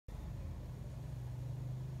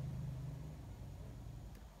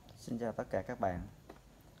Xin chào tất cả các bạn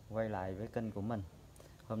quay lại với kênh của mình.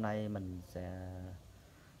 Hôm nay mình sẽ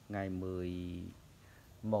ngày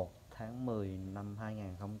 11 tháng 10 năm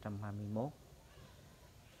 2021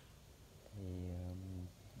 thì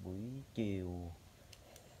buổi chiều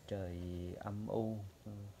trời âm u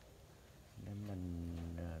nên mình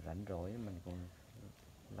rảnh rỗi mình còn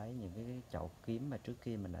lấy những cái chậu kiếm mà trước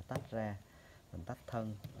kia mình đã tách ra, mình tách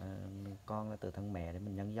thân con ra từ thân mẹ để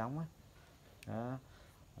mình nhân giống á. Đó.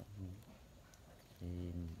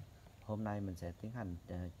 Thì hôm nay mình sẽ tiến hành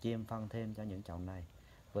chiêm phân thêm cho những chậu này.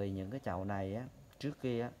 Vì những cái chậu này á,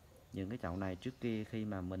 những cái chậu này trước kia khi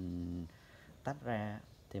mà mình tách ra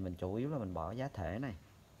thì mình chủ yếu là mình bỏ giá thể này,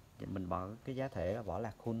 mình bỏ cái giá thể là vỏ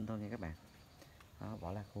lạc hun thôi nha các bạn. Đó,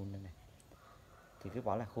 vỏ lạc hun đây này. Thì cái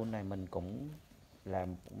vỏ lạc hun này mình cũng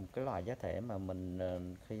làm cái loại giá thể mà mình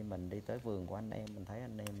khi mình đi tới vườn của anh em, mình thấy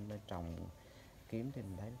anh em trồng kiếm thì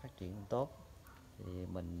mình thấy nó phát triển tốt. Thì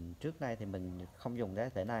mình trước đây thì mình không dùng giá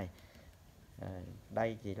thể này.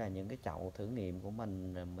 Đây chỉ là những cái chậu thử nghiệm của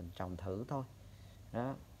mình trồng thử thôi.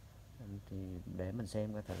 Đó. Thì để mình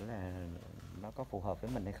xem coi thử là nó có phù hợp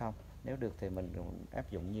với mình hay không. Nếu được thì mình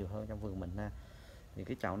áp dụng nhiều hơn trong vườn mình ha. Thì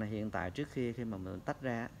cái chậu này hiện tại trước khi mà mình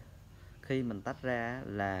tách ra,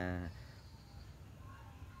 là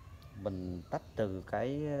mình tách từ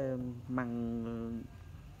cái măng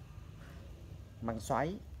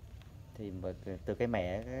xoáy, thì từ cây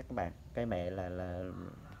mẹ các bạn. Cây mẹ là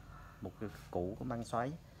một cái củ của măng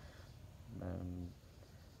xoáy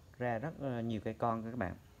ra rất nhiều cây con các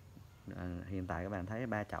bạn. Hiện tại các bạn thấy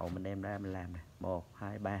 3 chậu mình đem ra mình làm này, 1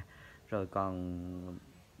 2 3, rồi còn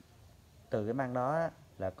từ cái măng đó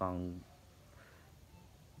là còn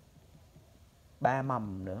 3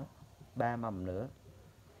 mầm nữa,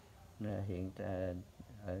 hiện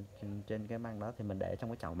ở trên cái măng đó thì mình để trong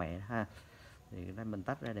cái chậu mẹ ha. Thì đây mình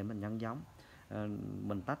tách ra để mình nhân giống.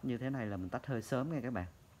 Mình tách như thế này là mình tách hơi sớm nha các bạn.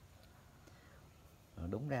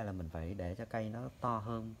 Đúng ra là mình phải để cho cây nó to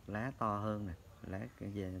hơn, lá to hơn nè,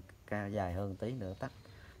 lá dài hơn tí nữa tách.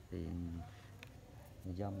 Thì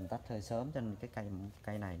do mình tách hơi sớm cho nên cái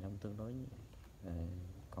cây này nó tương đối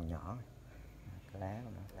còn nhỏ. Cái lá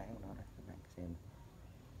của nó đây các bạn xem.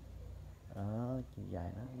 Đó, chiều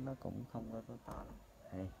dài nó cũng không có to lắm.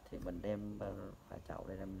 Đây, thì mình đem 3 chậu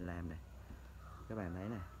đây ra mình làm này. Các bạn thấy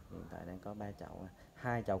nè, hiện tại đang có 3 chậu.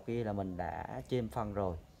 2 chậu kia là mình đã chêm phân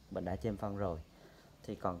rồi.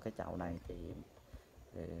 Thì còn cái chậu này thì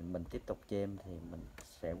mình tiếp tục chêm, thì mình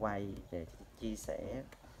sẽ quay về chia sẻ.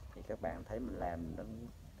 Thì các bạn thấy mình làm nó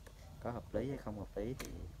có hợp lý hay không hợp lý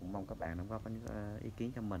thì cũng mong các bạn đóng góp ý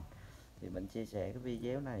kiến cho mình. Thì mình chia sẻ cái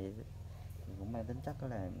video này cũng mang tính chất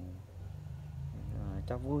là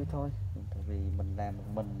cho vui thôi, tại vì mình làm một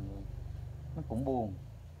mình nó cũng buồn.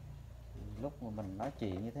 Lúc mà mình nói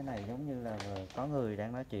chuyện như thế này giống như là có người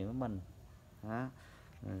đang nói chuyện với mình đó.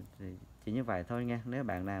 Thì chỉ như vậy thôi nha. Nếu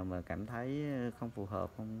bạn nào mà cảm thấy không phù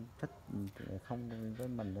hợp, không thích, không với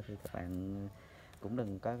mình thì các bạn cũng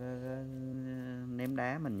đừng có ném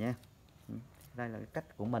đá mình nha. Đây là cái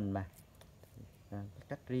cách của mình mà, cái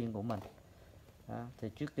cách riêng của mình đó. Thì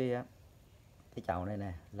trước kia cái chậu này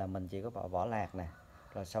nè là mình chỉ có bỏ vỏ lạc nè,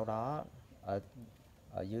 rồi sau đó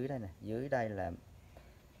ở dưới đây nè, dưới đây là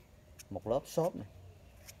một lớp xốp này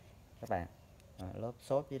các bạn. Lớp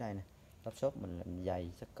xốp dưới đây nè, lớp xốp mình làm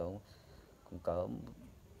dày chắc cỡ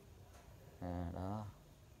đó,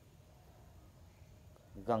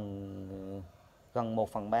 gần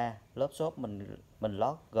 1/3 lớp xốp mình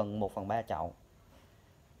lót gần 1/3 chậu.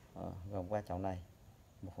 Gần qua chậu này,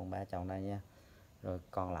 1/3 chậu này nha. Rồi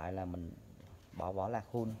còn lại là mình bỏ vỏ lạc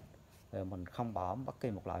hun, rồi mình không bỏ bất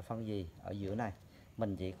kỳ một loại phân gì ở giữa này.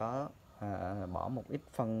 Mình chỉ có bỏ một ít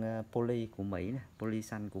phân poly của Mỹ nè, poly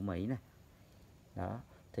xanh của Mỹ nè. Đó,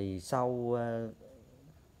 thì sau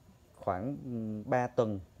khoảng 3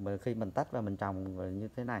 tuần mà khi mình tách và mình trồng như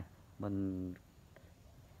thế này, mình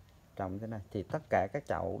trồng thế này thì tất cả các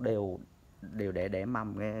chậu đều để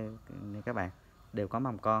mầm nghe các bạn, đều có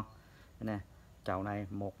mầm con. Đây nè, chậu này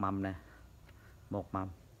một mầm nè, một mầm.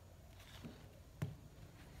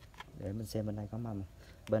 Để mình xem bên đây có mầm,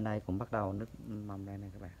 bên đây cũng bắt đầu nứt mầm đây nè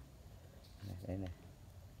các bạn. Đây nè,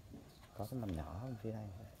 có cái mầm nhỏ ở phía đây,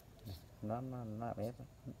 nó làm ép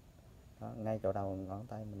đó, ngay chỗ đầu ngón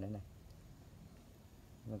tay mình đây này,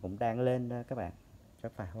 nó cũng đang lên đó các bạn.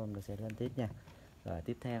 Chắc vài hôm nó sẽ lên tiếp nha. Rồi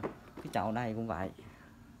tiếp theo cái chậu này cũng vậy,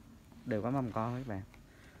 đều có mầm con các bạn.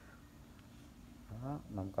 Đó,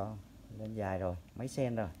 mầm con lên dài rồi, mấy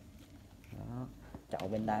sen rồi. Đó, chậu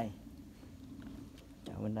bên đây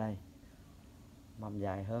mầm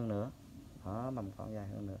dài hơn nữa. Đó, mầm con dài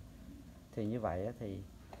hơn nữa. Thì như vậy thì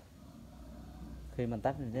khi mình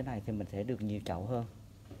tách như thế này thì mình sẽ được nhiều chậu hơn.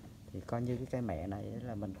 Thì coi như cái cây mẹ này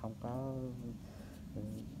là mình không có,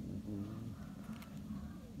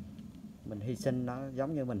 mình hy sinh nó,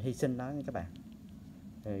 giống như mình hy sinh nó nha các bạn,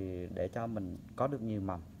 thì để cho mình có được nhiều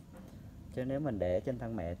mầm. Chứ nếu mình để trên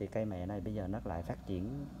thân mẹ thì cây mẹ này bây giờ nó lại phát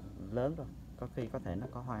triển lớn rồi, có khi có thể nó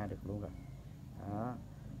có hoa được luôn rồi đó.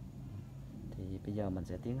 Thì bây giờ mình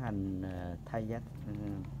sẽ tiến hành thay giá,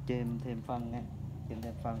 thêm phân nha,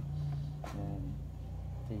 thêm phân.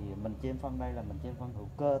 Thì mình chêm phân đây là mình chêm phân hữu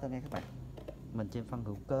cơ thôi nha các bạn, mình chêm phân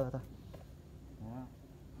hữu cơ thôi đó.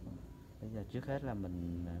 Bây giờ trước hết là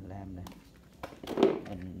mình làm nè,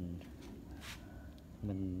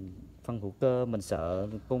 mình phân hữu cơ mình sợ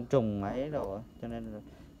côn trùng ấy rồi, cho nên là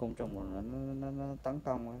côn trùng nó tấn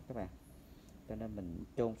công đó các bạn, cho nên mình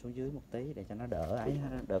chôn xuống dưới một tí để cho nó đỡ ấy,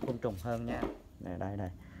 đỡ côn trùng hơn nha. Nè đây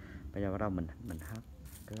này, bây giờ bắt đầu mình hất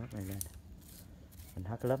cái lớp này lên, mình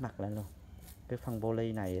hất cái lớp mặt lên luôn. Cái phân vô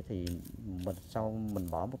ly này thì mình sau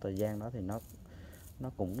mình bỏ một thời gian đó thì nó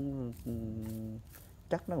cũng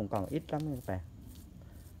chắc nó cũng còn ít lắm các bạn,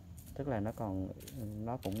 tức là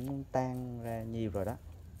nó cũng tan ra nhiều rồi đó,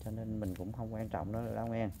 cho nên mình cũng không quan trọng nó đâu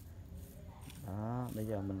nghe. Đó bây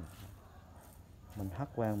giờ mình hất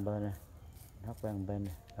qua một bên này, hất qua một bên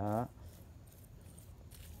này đó.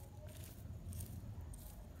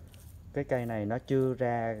 Cái cây này nó chưa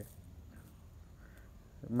ra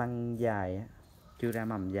măng dài, chưa ra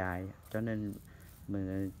mầm dài, cho nên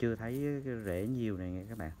mình chưa thấy cái rễ nhiều này nghe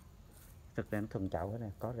các bạn. Thực ra nó thuần chậu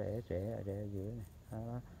này, có rễ ở dưới này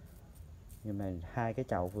đó. Nhưng mà hai cái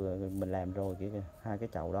chậu vừa mình làm rồi kìa, hai cái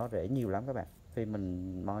chậu đó rễ nhiều lắm các bạn. Khi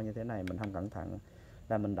mình moi như thế này mình không cẩn thận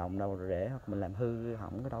là mình động đầu rễ, hoặc mình làm hư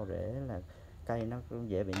hỏng cái đầu rễ là cây nó cũng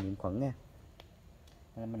dễ bị nhiễm khuẩn nha,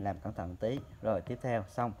 nên mình làm cẩn thận tí. Rồi tiếp theo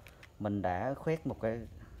xong mình đã khoét một cái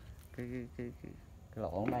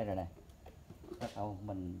lỗ ở đây rồi nè, bắt đầu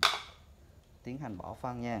mình tiến hành bỏ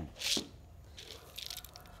phân nha.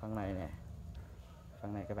 Phân này nè,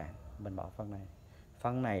 phân này các bạn, mình bỏ phân này.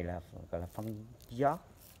 Phân này là gọi là phân giót,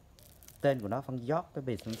 tên của nó phân giót, cái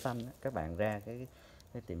bì xanh xanh đó. Các bạn ra cái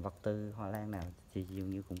tiệm vật tư hoa lan nào thì dường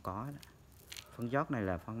như cũng có đó. Phân giót này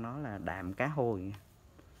là phân nó là đạm cá hồi,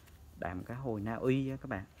 đạm cá hồi Na Uy á các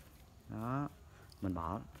bạn. Đó, mình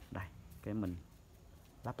bỏ đây, cái mình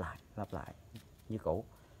lắp lại như cũ.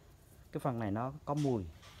 Cái phân này nó có mùi,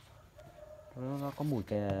 nó có mùi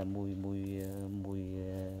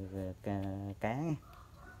cá,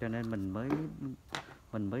 cho nên mình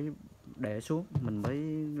mới để xuống, mình mới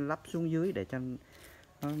lắp xuống dưới để cho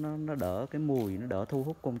nó đỡ cái mùi, nó đỡ thu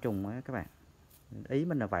hút côn trùng á các bạn. Ý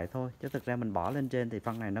mình là vậy thôi, chứ thực ra mình bỏ lên trên thì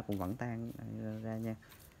phân này nó cũng vẫn tan ra nha.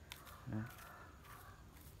 Đó.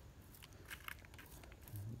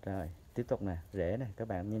 Rồi tiếp tục nè, rễ này các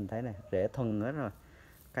bạn nhìn thấy này, rễ thuần hết rồi,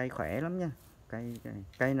 cây khỏe lắm nha.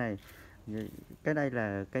 Cây này, cái đây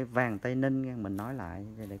là cây vàng Tây Ninh nha, mình nói lại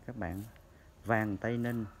để các bạn, vàng Tây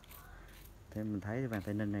Ninh. Thì mình thấy vàng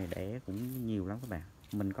Tây Ninh này đẻ cũng nhiều lắm các bạn.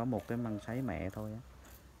 Mình có một cái măng sấy mẹ thôi á,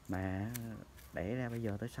 mà đẻ ra bây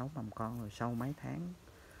giờ tới 6 mầm con rồi, sau mấy tháng,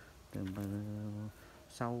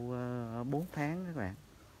 sau 4 tháng các bạn,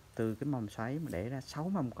 từ cái mầm sấy mà đẻ ra 6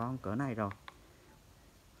 mầm con cỡ này rồi.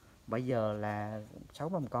 Bây giờ là 6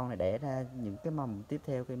 mầm con này đẻ ra những cái mầm tiếp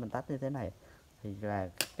theo khi mình tách như thế này thì là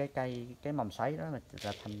cái mầm sấy đó là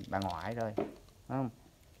thành bà ngoại rồi, đúng không?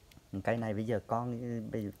 Cây này bây giờ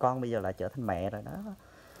con bây giờ lại trở thành mẹ rồi đó.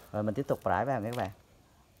 Rồi mình tiếp tục rải vào các bạn,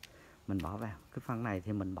 mình bỏ vào cái phân này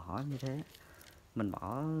thì mình bỏ như thế, mình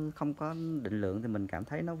bỏ không có định lượng thì mình cảm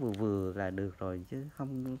thấy nó vừa vừa là được rồi, chứ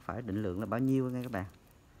không phải định lượng là bao nhiêu nha các bạn.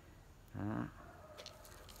 Đó.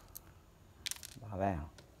 Bỏ vào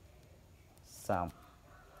xong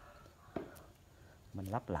mình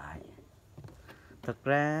lắp lại. Thực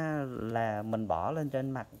ra là mình bỏ lên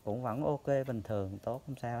trên mặt cũng vẫn ok, bình thường tốt,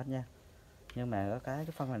 không sao hết nha. Nhưng mà có cái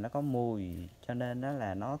phân này nó có mùi, cho nên đó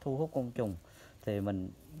là nó thu hút côn trùng, thì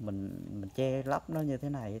mình che lấp nó như thế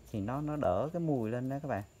này thì nó đỡ cái mùi lên đó các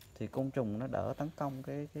bạn, thì côn trùng nó đỡ tấn công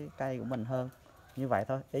cái cây của mình hơn. Như vậy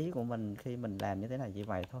thôi, ý của mình khi mình làm như thế này chỉ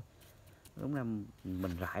vậy thôi. Đúng là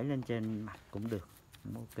mình rải lên trên mặt cũng được,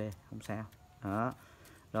 ok, không sao. Đó,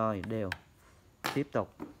 rồi đều tiếp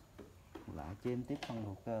tục lại chêm tiếp phân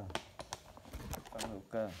hữu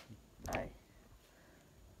cơ. Đây,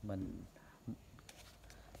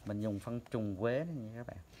 mình dùng phân trùng quế này nha các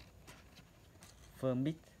bạn,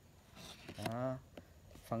 phân đó.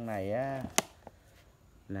 Phân này á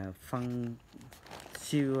là phân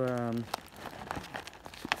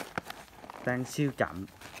tan siêu chậm,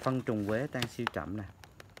 phân trùng quế tan siêu chậm nè,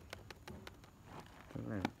 tức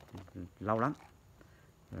là lâu lắm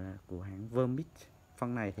của hãng Vermit.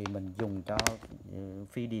 Phân này thì mình dùng cho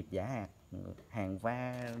phi điệp giả hạt, hàng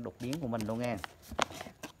va đột biến của mình luôn nha.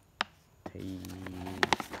 Thì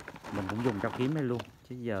mình cũng dùng cho kiếm đây luôn,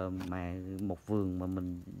 chứ giờ mà một vườn mà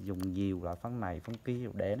mình dùng nhiều loại phân này phân kia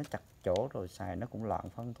để nó chặt chỗ rồi xài nó cũng loạn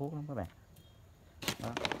phân thuốc lắm các bạn.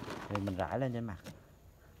 Đó, thì mình rải lên trên mặt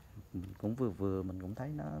cũng vừa vừa, mình cũng thấy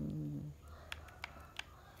nó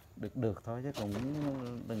được thôi, chứ cũng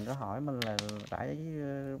đừng có hỏi mình là rải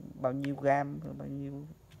bao nhiêu gam bao nhiêu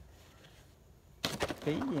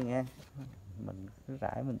ký gì nghe. Mình cứ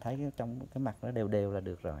rải mình thấy trong cái mặt nó đều đều là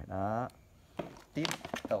được rồi. Đó, tiếp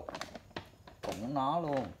tục cũng nó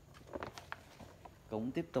luôn,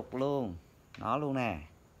 cũng tiếp tục luôn nó luôn nè,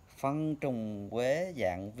 phân trùng quế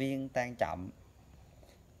dạng viên tan chậm.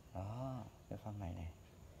 Đó, cái phân này nè,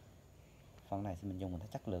 phân này thì mình dùng mình thấy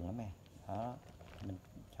chất lượng lắm nè. Đó, mình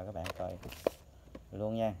cho các bạn coi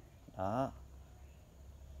luôn nha. Đó,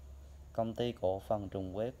 công ty cổ phần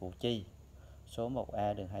trùng quế Củ Chi, số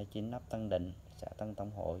 1A đường 29 ấp Tân Định, xã Tân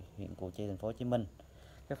Tông Hội, huyện Củ Chi, thành phố Hồ Chí Minh.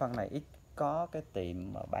 Cái phân này ít có cái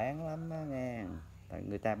tiệm mà bán lắm á nghe, tại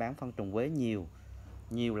người ta bán phân trùng quế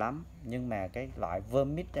nhiều lắm, nhưng mà cái loại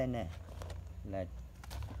vermix đây nè là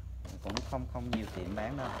cũng không nhiều tiệm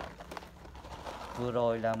bán đâu. Vừa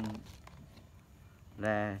rồi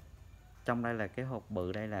là trong đây là cái hộp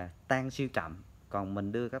bự đây là tan siêu chậm, còn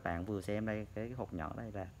mình đưa các bạn vừa xem đây cái hộp nhỏ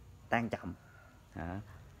đây là tan chậm. Đó,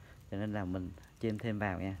 cho nên là mình chêm thêm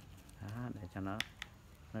vào nha. Đó, để cho nó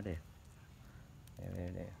đều.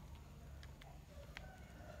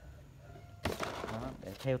 Đó,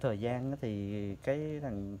 để theo thời gian thì cái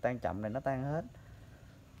thằng tan chậm này nó tan hết,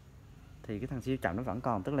 thì cái thằng siêu chậm nó vẫn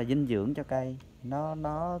còn, tức là dinh dưỡng cho cây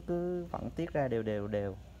nó cứ vẫn tiết ra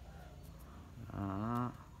đều.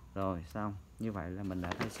 Đó, rồi xong như vậy là mình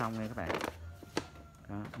đã thay xong nha các bạn.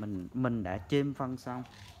 Đó, mình đã chêm phân xong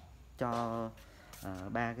cho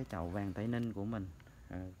ba cái chậu vàng Tây Ninh của mình,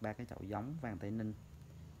 ba cái chậu giống vàng Tây Ninh.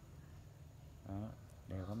 Đó,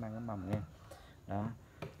 đều có mang cái mầm nha. Đó,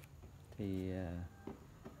 thì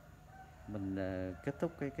mình kết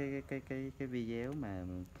thúc cái video mà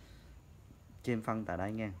chêm phân tại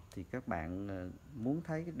đây nha. Thì các bạn muốn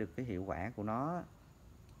thấy được cái hiệu quả của nó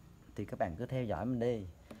thì các bạn cứ theo dõi mình đi.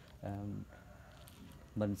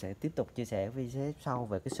 Mình sẽ tiếp tục chia sẻ video sau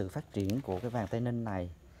về cái sự phát triển của cái vàng Tây Ninh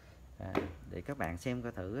này, để các bạn xem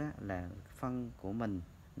coi thử là phân của mình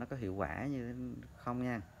nó có hiệu quả như không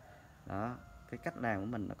nha. Đó, cái cách làm của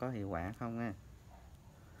mình nó có hiệu quả không nha.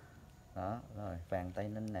 Đó, rồi vàng Tây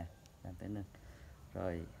Ninh nè, vàng Tây Ninh.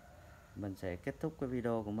 Rồi mình sẽ kết thúc cái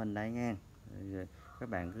video của mình đây nha. Rồi các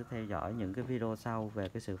bạn cứ theo dõi những cái video sau về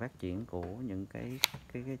cái sự phát triển của những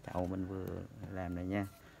cái chậu mình vừa làm này nha.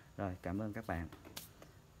 Rồi, cảm ơn các bạn.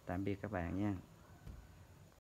 Tạm biệt các bạn nha.